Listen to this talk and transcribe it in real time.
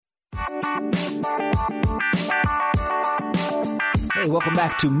Hey, welcome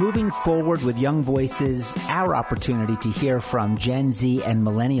back to Moving Forward with Young Voices, our opportunity to hear from Gen Z and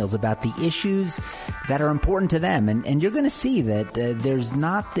millennials about the issues that are important to them. And you're going to see that there's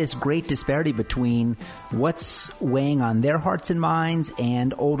not this great disparity between what's weighing on their hearts and minds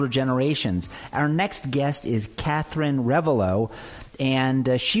and older generations. Our next guest is Catherine Revelo,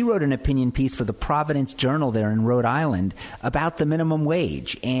 and she wrote an opinion piece for the Providence Journal there in Rhode Island about the minimum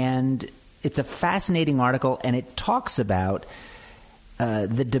wage. And it's a fascinating article, and it talks about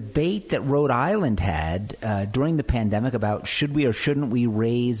the debate that Rhode Island had during the pandemic about should we or shouldn't we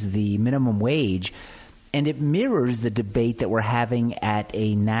raise the minimum wage, and it mirrors the debate that we're having at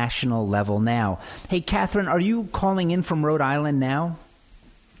a national level now. Hey, Catherine, are you calling in from Rhode Island now?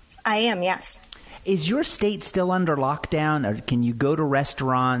 I am, yes. Is your state still under lockdown, or can you go to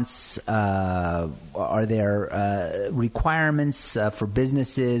restaurants? Are there requirements for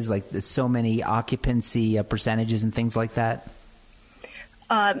businesses, like there's so many occupancy percentages and things like that?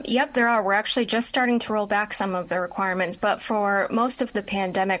 Yep, there are. We're actually just starting to roll back some of the requirements, but for most of the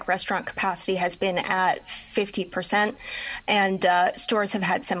pandemic, restaurant capacity has been at 50%, and stores have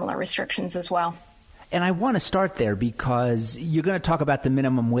had similar restrictions as well. And I want to start there because you're going to talk about the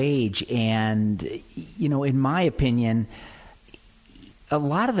minimum wage, and, you know, in my opinion, a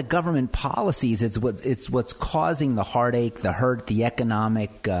lot of the government policies, it's what's causing the heartache, the hurt, the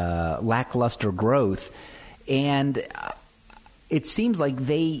economic lackluster growth, and it seems like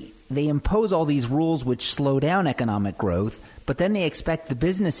they impose all these rules which slow down economic growth, but then they expect the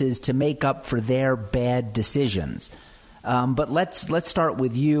businesses to make up for their bad decisions. But let's start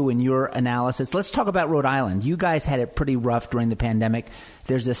with you and your analysis. Let's talk about Rhode Island. You guys had it pretty rough during the pandemic.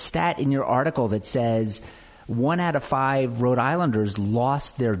 There's a stat in your article that says 1 out of 5 Rhode Islanders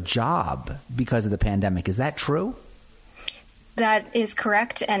lost their job because of the pandemic. Is that true? That is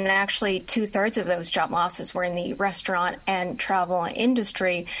correct, and actually 2/3 of those job losses were in the restaurant and travel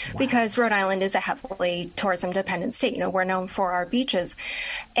industry. Wow. Because Rhode Island is a heavily tourism-dependent state. You know, we're known for our beaches.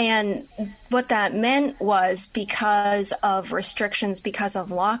 And what that meant was because of restrictions, because of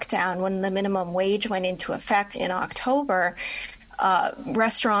lockdown, when the minimum wage went into effect in October,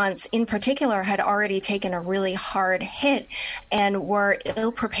 restaurants in particular had already taken a really hard hit and were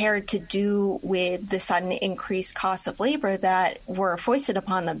ill-prepared to do with the sudden increased costs of labor that were foisted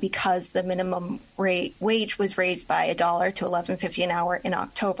upon them because the minimum wage was raised by $1 to $11.50 an hour in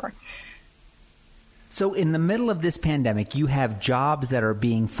October. So in the middle of this pandemic, you have jobs that are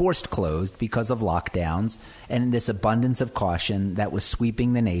being forced closed because of lockdowns and this abundance of caution that was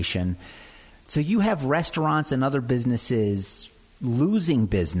sweeping the nation. So you have restaurants and other businesses losing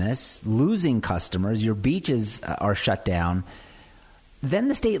business, losing customers. Your beaches are shut down. Then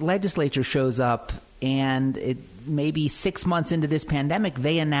the state legislature shows up, and maybe 6 months into this pandemic,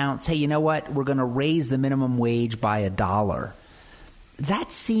 they announce, hey, you know what? We're going to raise the minimum wage by $1.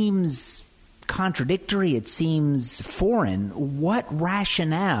 That seems contradictory. It seems foreign. What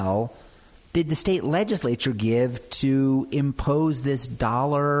rationale did the state legislature give to impose this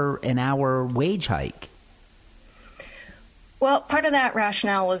 $1 an hour wage hike? Well, part of that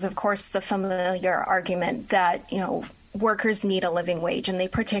rationale was, of course, the familiar argument that, you know, workers need a living wage, and they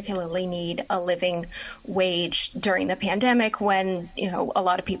particularly need a living wage during the pandemic when, you know, a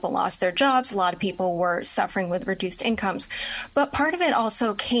lot of people lost their jobs, a lot of people were suffering with reduced incomes. But part of it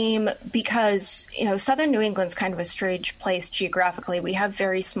also came because, you know, southern New England's kind of a strange place geographically. We have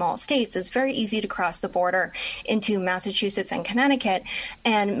very small states. It's very easy to cross the border into Massachusetts and Connecticut,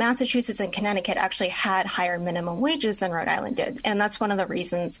 and Massachusetts and Connecticut actually had higher minimum wages than Rhode Island did. And that's one of the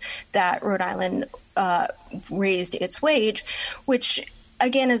reasons that Rhode Island raised its wage, which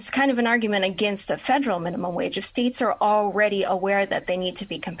again is kind of an argument against the federal minimum wage. If states are already aware that they need to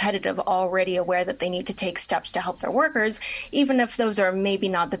be competitive, already aware that they need to take steps to help their workers, even if those are maybe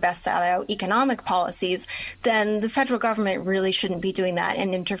not the best economic policies, then the federal government really shouldn't be doing that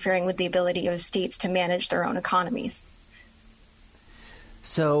and interfering with the ability of states to manage their own economies.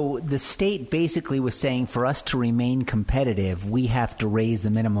 So the state basically was saying for us to remain competitive, we have to raise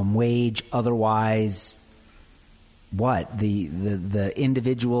the minimum wage. Otherwise, what? The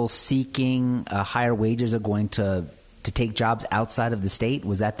individuals seeking higher wages are going to take jobs outside of the state?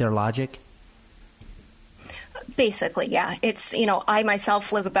 Was that their logic? Basically, yeah. It's, you know, I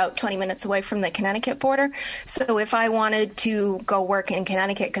myself live about 20 minutes away from the Connecticut border. So if I wanted to go work in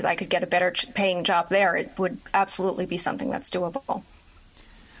Connecticut because I could get a better paying job there, it would absolutely be something that's doable.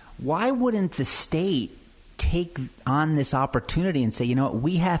 Why wouldn't the state take on this opportunity and say, you know what,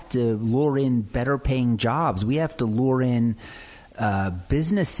 we have to lure in better paying jobs. We have to lure in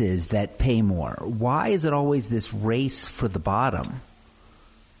businesses that pay more. Why is it always this race for the bottom?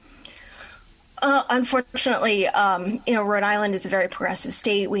 Unfortunately, Rhode Island is a very progressive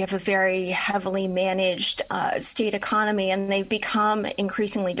state. We have a very heavily managed state economy, and they've become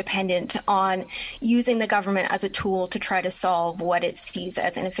increasingly dependent on using the government as a tool to try to solve what it sees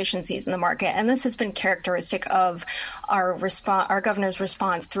as inefficiencies in the market. And this has been characteristic of our governor's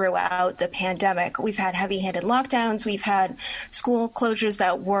response throughout the pandemic. We've had heavy-handed lockdowns. We've had school closures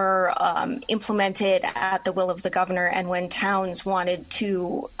that were implemented at the will of the governor, and when towns wanted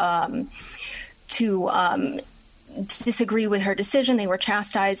to disagree with her decision, they were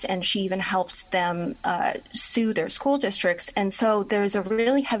chastised, and she even helped them sue their school districts. And so there's a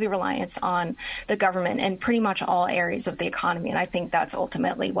really heavy reliance on the government in pretty much all areas of the economy. And I think that's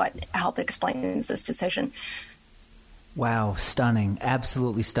ultimately what helped explains this decision. Wow, stunning.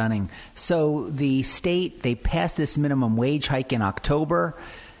 Absolutely stunning. So the state, they passed this minimum wage hike in October.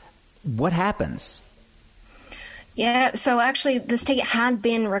 What happens? Yeah, so actually the state had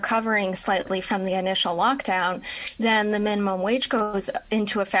been recovering slightly from the initial lockdown. Then the minimum wage goes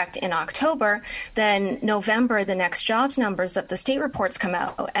into effect in October. Then November, the next jobs numbers that the state reports come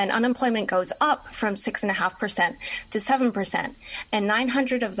out, and unemployment goes up from 6.5% to 7%. And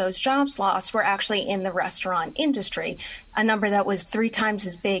 900 of those jobs lost were actually in the restaurant industry, a number that was 3 times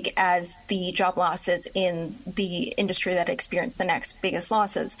as big as the job losses in the industry that experienced the next biggest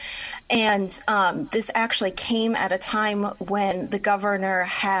losses. And this actually came at a time when the governor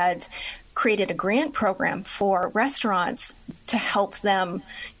had created a grant program for restaurants to help them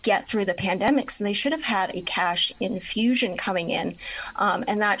get through the pandemic. So they should have had a cash infusion coming in,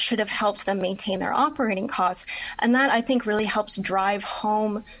 and that should have helped them maintain their operating costs. And that, I think, really helps drive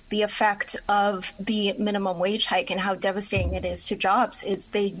home the effect of the minimum wage hike and how devastating it is to jobs. Is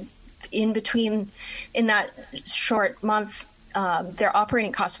in that short month, their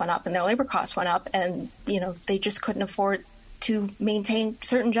operating costs went up and their labor costs went up, and they just couldn't afford to maintain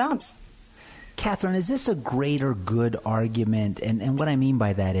certain jobs. Catherine, is this a greater good argument? And what I mean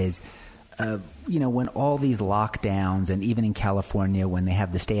by that is, when all these lockdowns, and even in California when they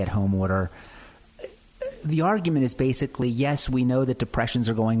have the stay-at-home order, the argument is basically, yes, we know that depressions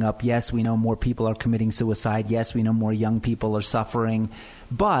are going up. Yes, we know more people are committing suicide. Yes, we know more young people are suffering.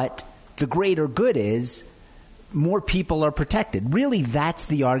 But the greater good is more people are protected. Really, that's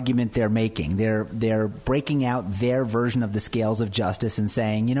the argument they're making. They're breaking out their version of the scales of justice and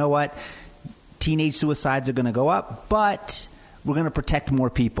saying, you know what? Teenage suicides are going to go up, but we're going to protect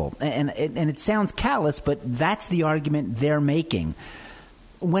more people. And it sounds callous, but that's the argument they're making.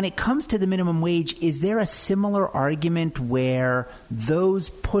 When it comes to the minimum wage, is there a similar argument where those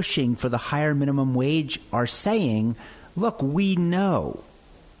pushing for the higher minimum wage are saying, look, we know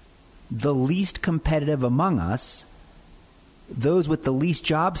the least competitive among us, those with the least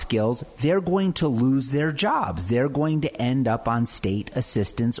job skills, they're going to lose their jobs. They're going to end up on state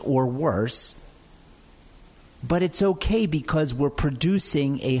assistance or worse. But it's okay because we're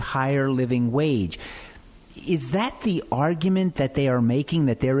producing a higher living wage. Is that the argument that they are making,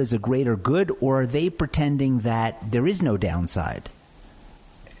 that there is a greater good, or are they pretending that there is no downside?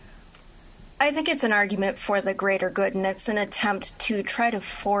 I think it's an argument for the greater good, and it's an attempt to try to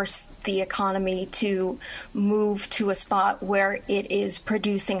force the economy to move to a spot where it is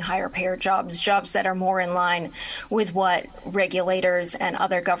producing higher payer jobs that are more in line with what regulators and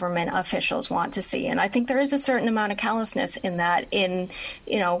other government officials want to see. And I think there is a certain amount of callousness in that,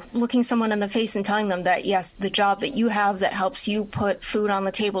 looking someone in the face and telling them that, yes, the job that you have that helps you put food on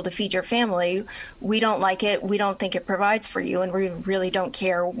the table to feed your family, we don't like it, we don't think it provides for you, and we really don't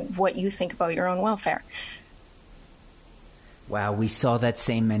care what you think about your own welfare. Wow, we saw that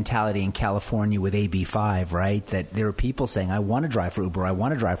same mentality in California with AB5, right? That there are people saying, I want to drive for Uber, I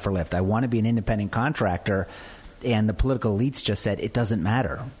want to drive for Lyft, I want to be an independent contractor, and the political elites just said, it doesn't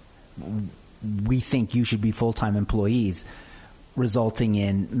matter. We think you should be full-time employees, resulting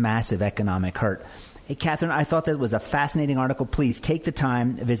in massive economic hurt. Hey, Catherine, I thought that was a fascinating article. Please take the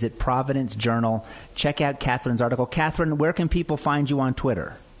time, visit Providence Journal, check out Catherine's article. Catherine, where can people find you on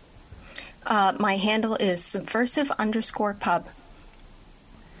Twitter? My handle is subversive_pub.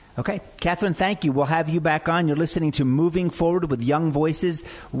 Okay. Catherine, thank you. We'll have you back on. You're listening to Moving Forward with Young Voices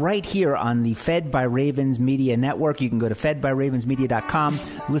right here on the Fed by Ravens Media Network. You can go to fedbyravensmedia.com,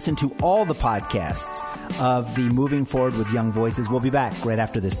 listen to all the podcasts of the Moving Forward with Young Voices. We'll be back right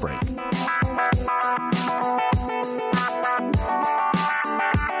after this break.